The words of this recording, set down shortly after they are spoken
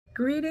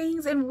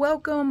Greetings and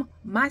welcome,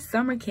 my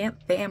summer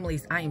camp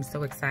families. I am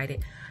so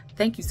excited.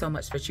 Thank you so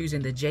much for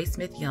choosing the J.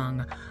 Smith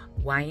Young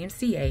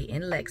YMCA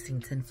in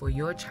Lexington for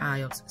your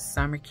child's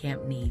summer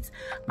camp needs.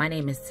 My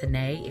name is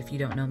Tanae, if you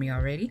don't know me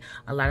already.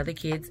 A lot of the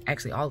kids,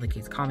 actually all the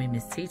kids, call me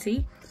Miss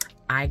TT.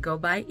 I go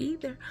by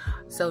either.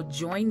 So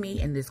join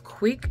me in this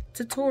quick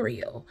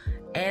tutorial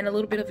and a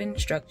little bit of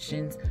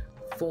instructions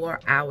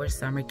for our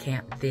summer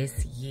camp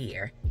this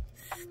year.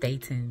 Stay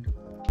tuned.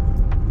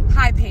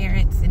 Hi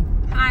parents and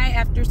hi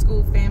after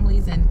school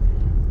families and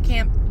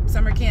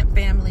summer camp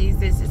families.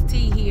 This is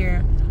T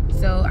here.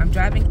 So I'm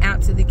driving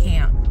out to the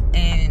camp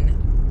and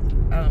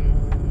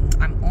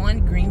I'm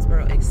on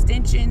Greensboro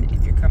Extension.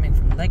 If you're coming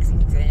from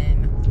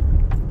Lexington,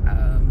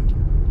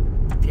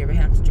 if you ever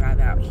have to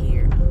drive out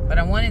here, but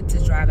I wanted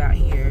to drive out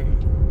here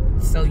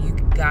so you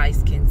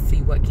guys can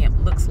see what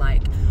camp looks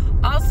like.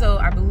 Also,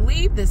 I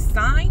believe the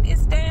sign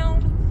is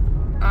down.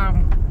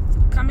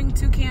 Coming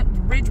to Camp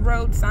Ridge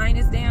Road sign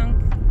is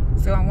down.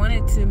 So I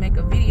wanted to make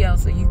a video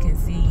so you can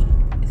see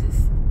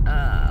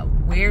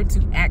where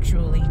to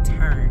actually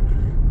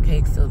turn.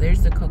 Okay, so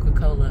there's the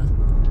Coca-Cola,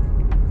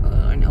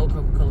 an old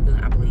Coca-Cola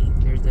building, I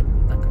believe. There's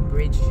like a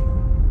bridge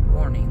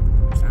warning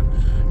or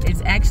something.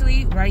 It's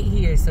actually right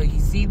here. So you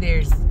see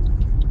there's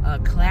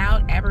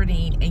Cloud,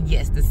 Aberdeen, and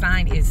yes, the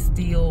sign is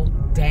still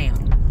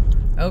down.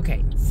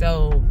 Okay,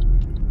 so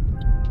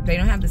they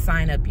don't have the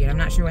sign up yet. I'm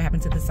not sure what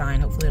happened to the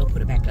sign. Hopefully they'll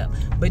put it back up.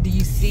 But do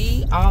you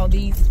see all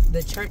these,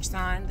 the church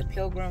sign, the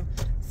pilgrim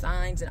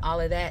signs and all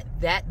of that?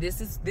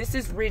 This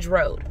is Ridge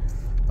Road,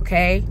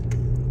 okay?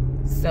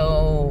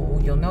 So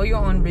you'll know you're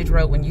on Ridge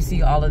Road when you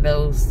see all of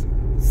those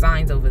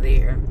signs over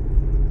there.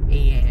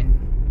 And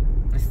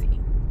let's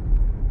see.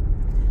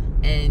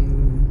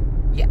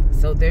 And yeah,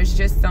 so there's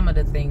just some of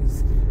the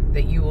things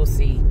that you will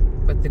see.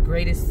 But the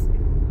greatest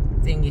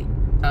thing,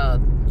 yeah,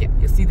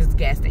 you'll see this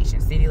gas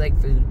station, City Lake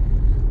Food.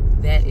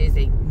 That is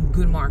a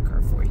good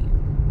marker for you.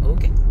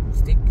 Okay,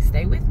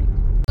 stay with me.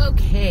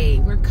 Okay,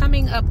 we're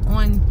coming up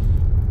on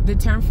the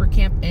turn for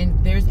camp,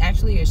 and there's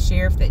actually a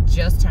sheriff that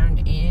just turned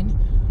in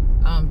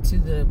to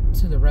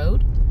the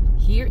road.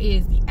 Here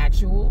is the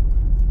actual.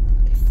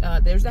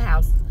 There's the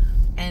house,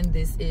 and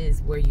this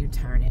is where you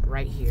turn it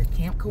right here,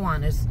 Camp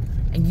Kiwanis,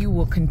 and you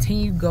will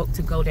continue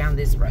to go down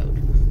this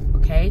road.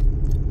 Okay,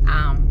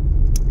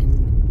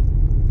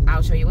 and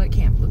I'll show you what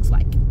camp looks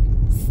like.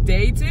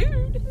 Stay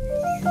tuned.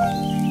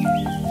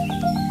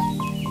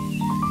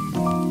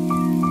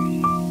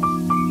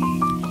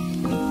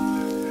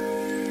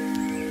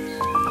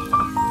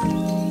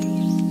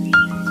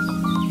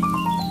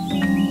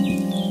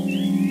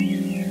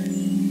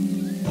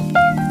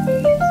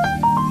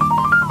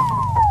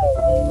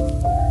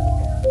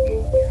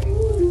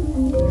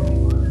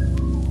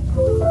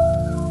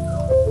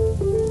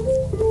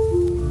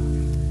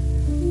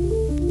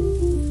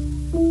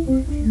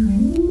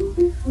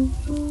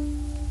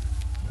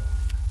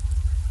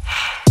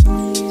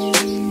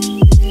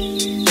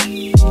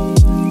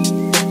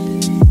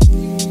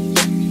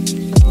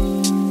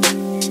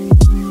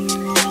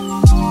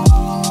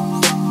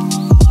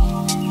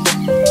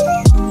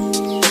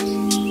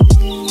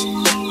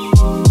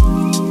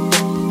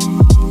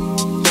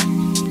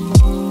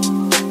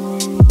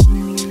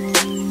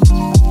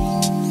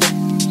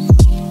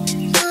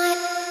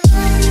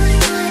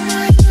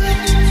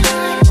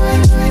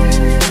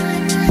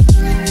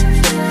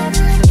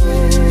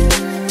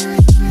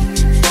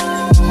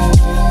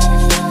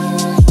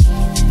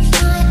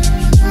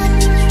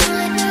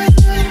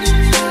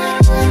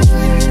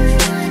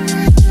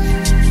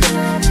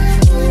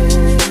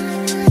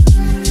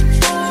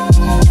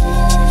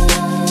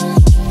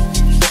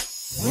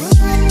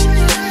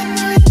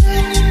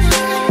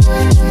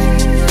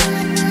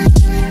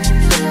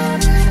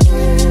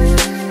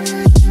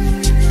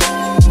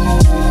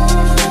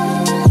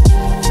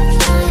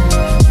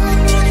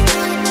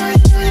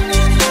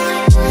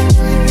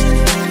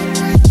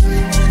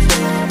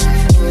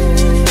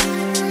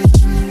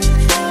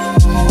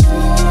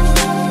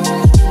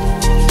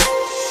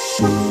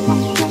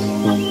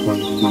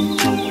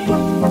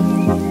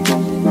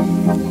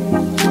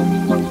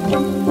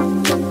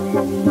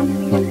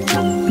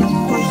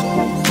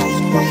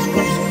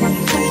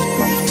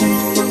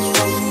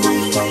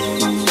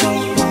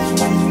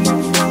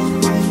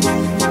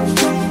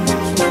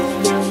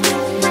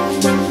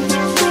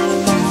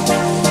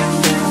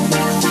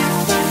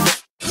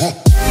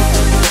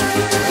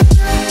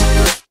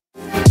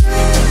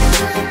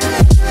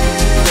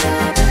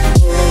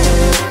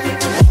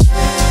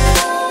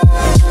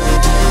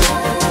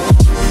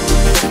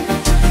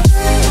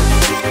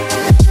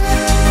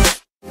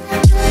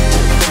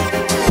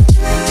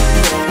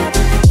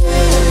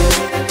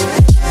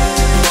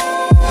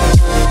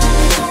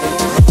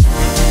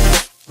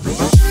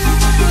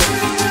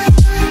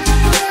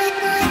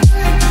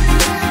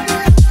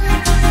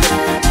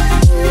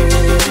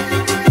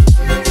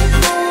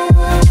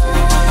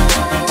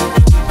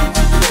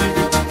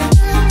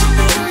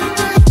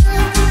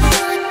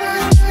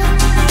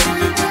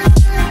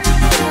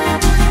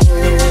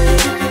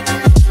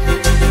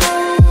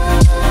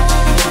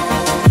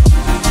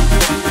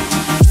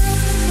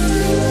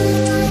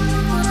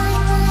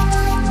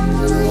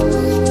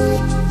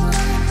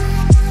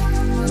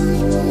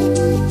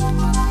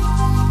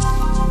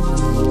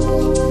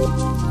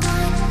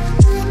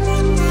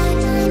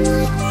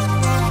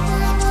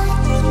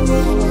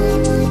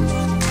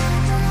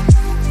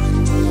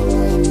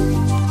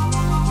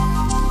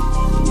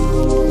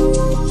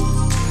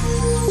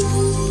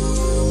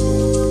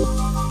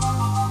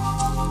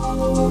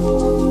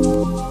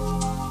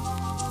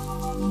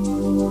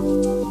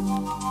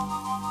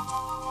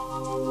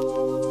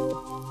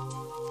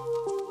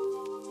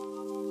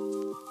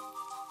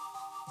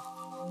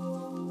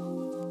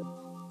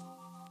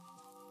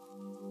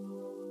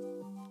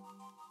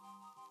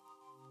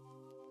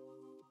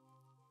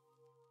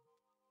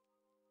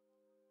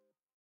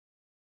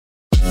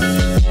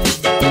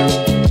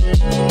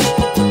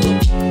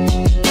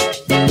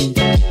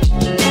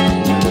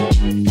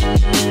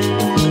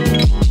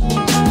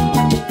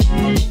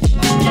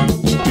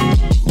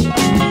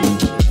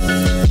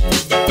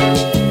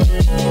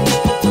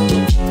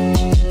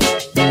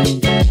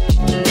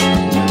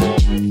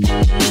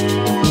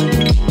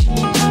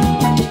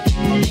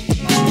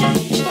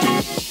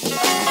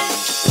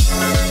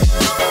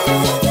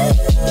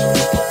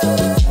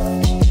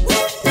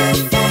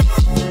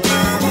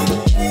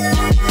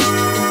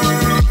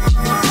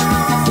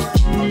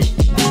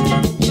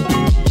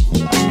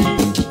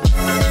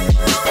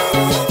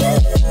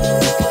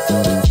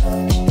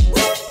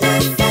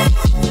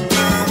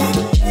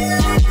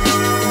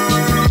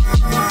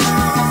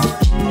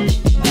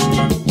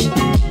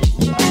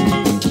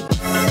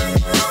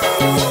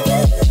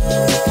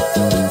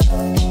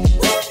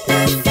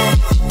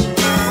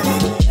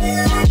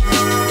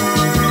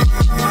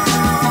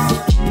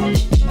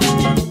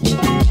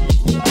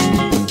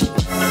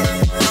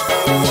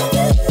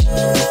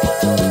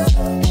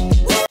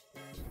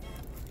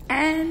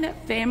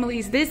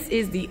 this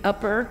is the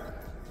upper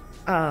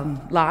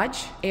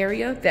lodge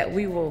area that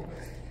we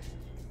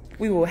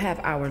will have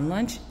our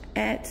lunch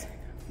at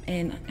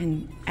and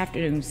an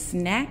afternoon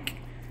snack.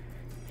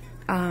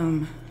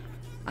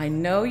 I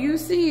know you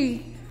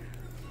see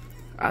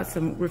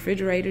some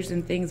refrigerators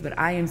and things, but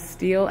I am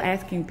still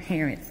asking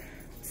parents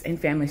and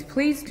families,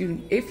 please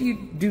do, if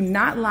you do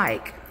not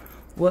like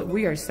what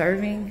we are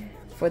serving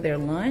for their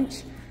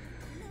lunch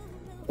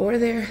or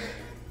their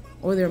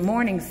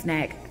morning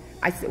snack,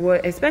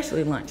 well,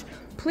 especially lunch,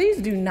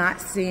 please do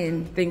not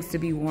send things to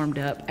be warmed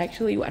up.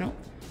 Actually,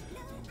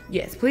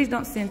 please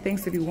don't send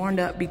things to be warmed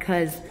up,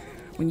 because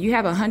when you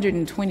have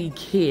 120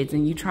 kids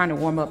and you're trying to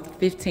warm up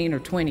 15 or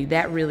 20,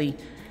 that really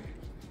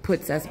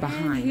puts us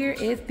behind. And here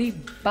is the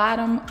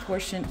bottom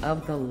portion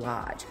of the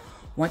lodge.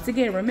 Once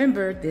again,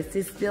 remember, this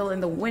is still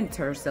in the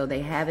winter, so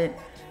they haven't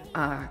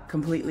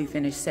completely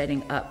finished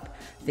setting up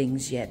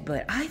things yet.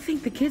 But I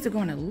think the kids are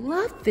gonna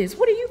love this.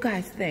 What do you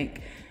guys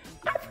think?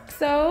 I think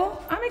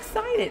so. I'm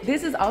excited.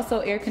 This is also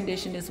air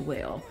conditioned as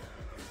well.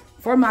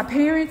 For my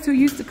parents who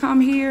used to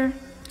come here,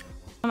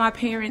 my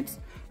parents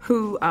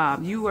who,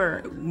 you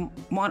were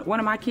one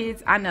of my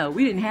kids, I know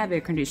we didn't have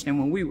air conditioning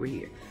when we were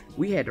here.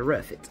 We had to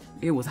rough it.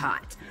 It was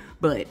hot,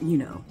 but you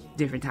know,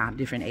 different time,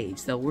 different age.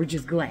 So we're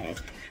just glad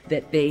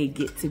that they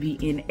get to be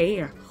in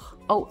air.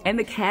 Oh, and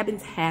the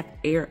cabins have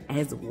air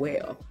as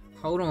well.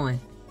 Hold on,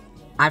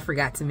 I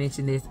forgot to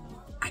mention this.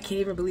 I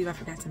can't even believe I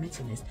forgot to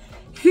mention this.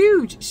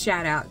 Huge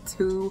shout out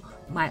to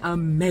my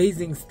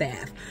amazing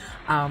staff.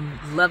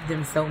 Love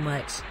them so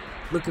much.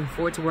 Looking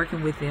forward to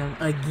working with them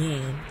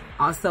again.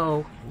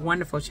 Also,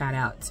 wonderful shout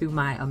out to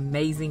my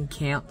amazing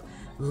camp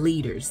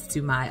leaders,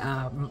 to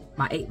my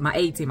my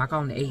A team. I call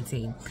them the A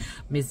team.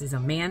 Mrs.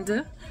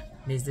 Amanda,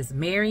 Mrs.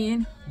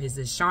 Marion,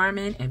 Mrs.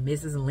 Sharman, and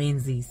Mrs.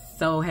 Lindsay.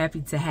 So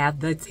happy to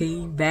have the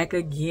team back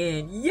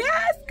again.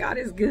 Yes, God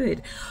is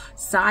good.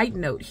 Side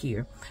note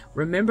here,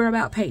 remember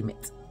about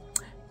payment.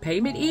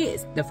 Payment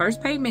is, the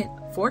first payment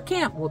for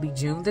camp will be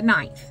June the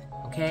 9th,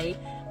 okay?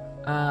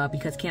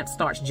 Because camp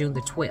starts June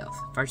the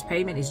 12th. First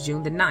payment is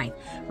June the 9th.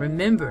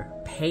 Remember,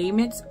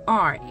 payments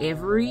are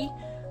every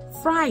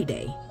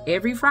Friday.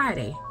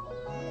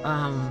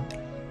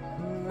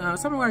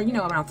 Somewhere, you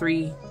know, around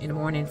 3 in the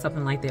morning,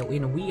 something like that,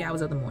 in the wee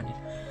hours of the morning.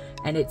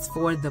 And it's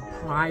for the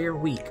prior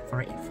week.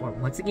 For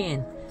once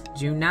again,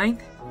 June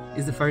 9th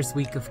is the first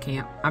week of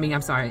camp.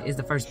 Is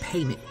the first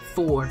payment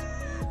for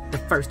the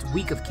first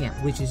week of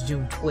camp, which is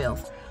June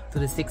 12th to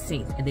the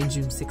 16th. And then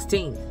June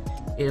 16th,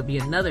 it'll be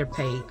another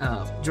pay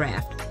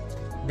draft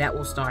that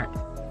will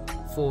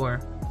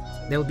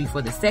be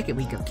for the second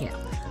week of camp,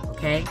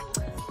 okay?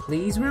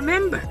 Please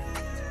remember,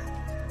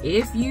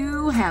 if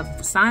you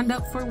have signed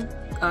up for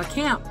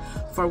camp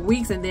for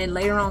weeks and then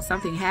later on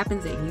something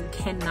happens and you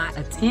cannot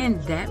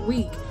attend that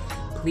week,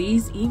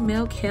 please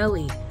email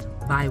Kelly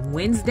by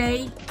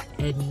Wednesday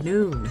at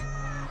noon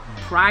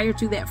prior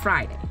to that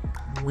Friday.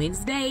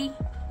 Wednesday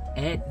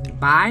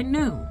by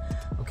noon,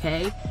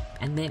 okay?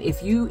 And then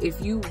if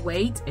you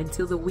wait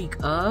until the week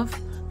of,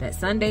 that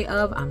Sunday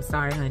of, I'm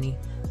sorry, honey,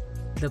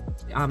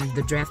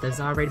 the draft has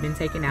already been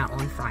taken out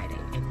on Friday,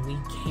 and we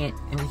can't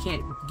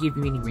give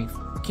you any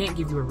refund. Can't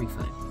give you a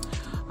refund.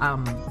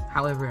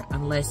 However,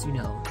 unless you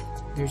know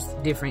there's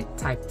different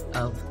types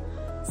of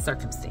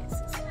circumstances.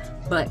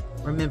 But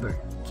remember,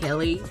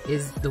 Kelly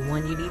is the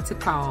one you need to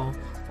call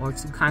or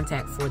to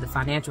contact for the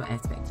financial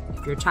aspect.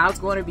 If your child's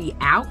going to be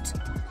out,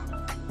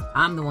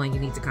 I'm the one you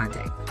need to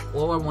contact,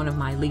 or one of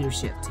my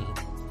leadership team.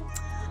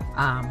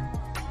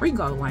 Or you can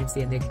call the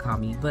YMCA and they can call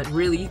me. But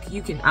really,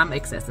 you can. I'm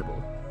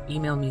accessible.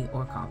 Email me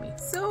or call me.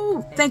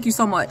 So thank you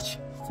so much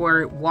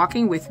for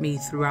walking with me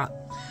throughout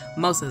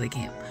most of the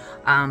camp.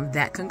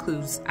 That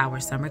concludes our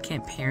summer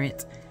camp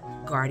parent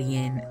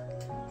guardian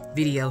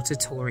video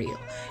tutorial.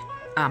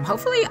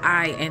 Hopefully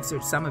I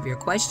answered some of your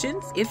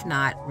questions. If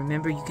not,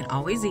 remember, you can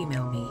always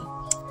email me.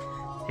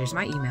 There's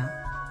my email.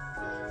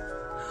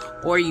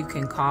 Or you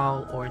can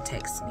call or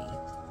text me.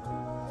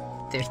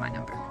 There's my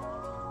number.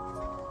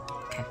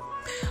 Okay.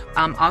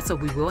 Also,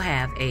 we will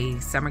have a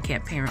summer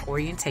camp parent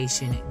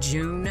orientation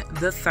June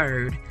the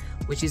 3rd,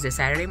 which is a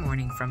Saturday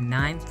morning from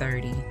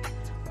 9:30.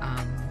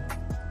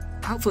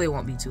 Hopefully it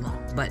won't be too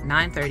long, but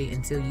 9:30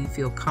 until you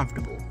feel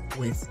comfortable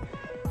with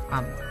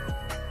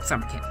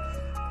summer camp.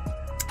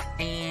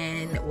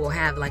 And we'll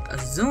have like a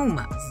Zoom,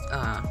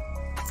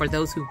 for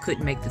those who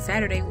couldn't make the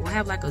Saturday, we'll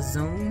have like a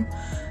Zoom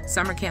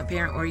summer camp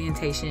parent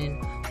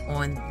orientation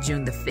on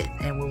June the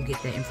 5th, and we'll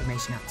get that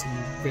information out to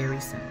you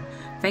very soon.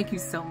 Thank you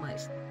so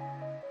much.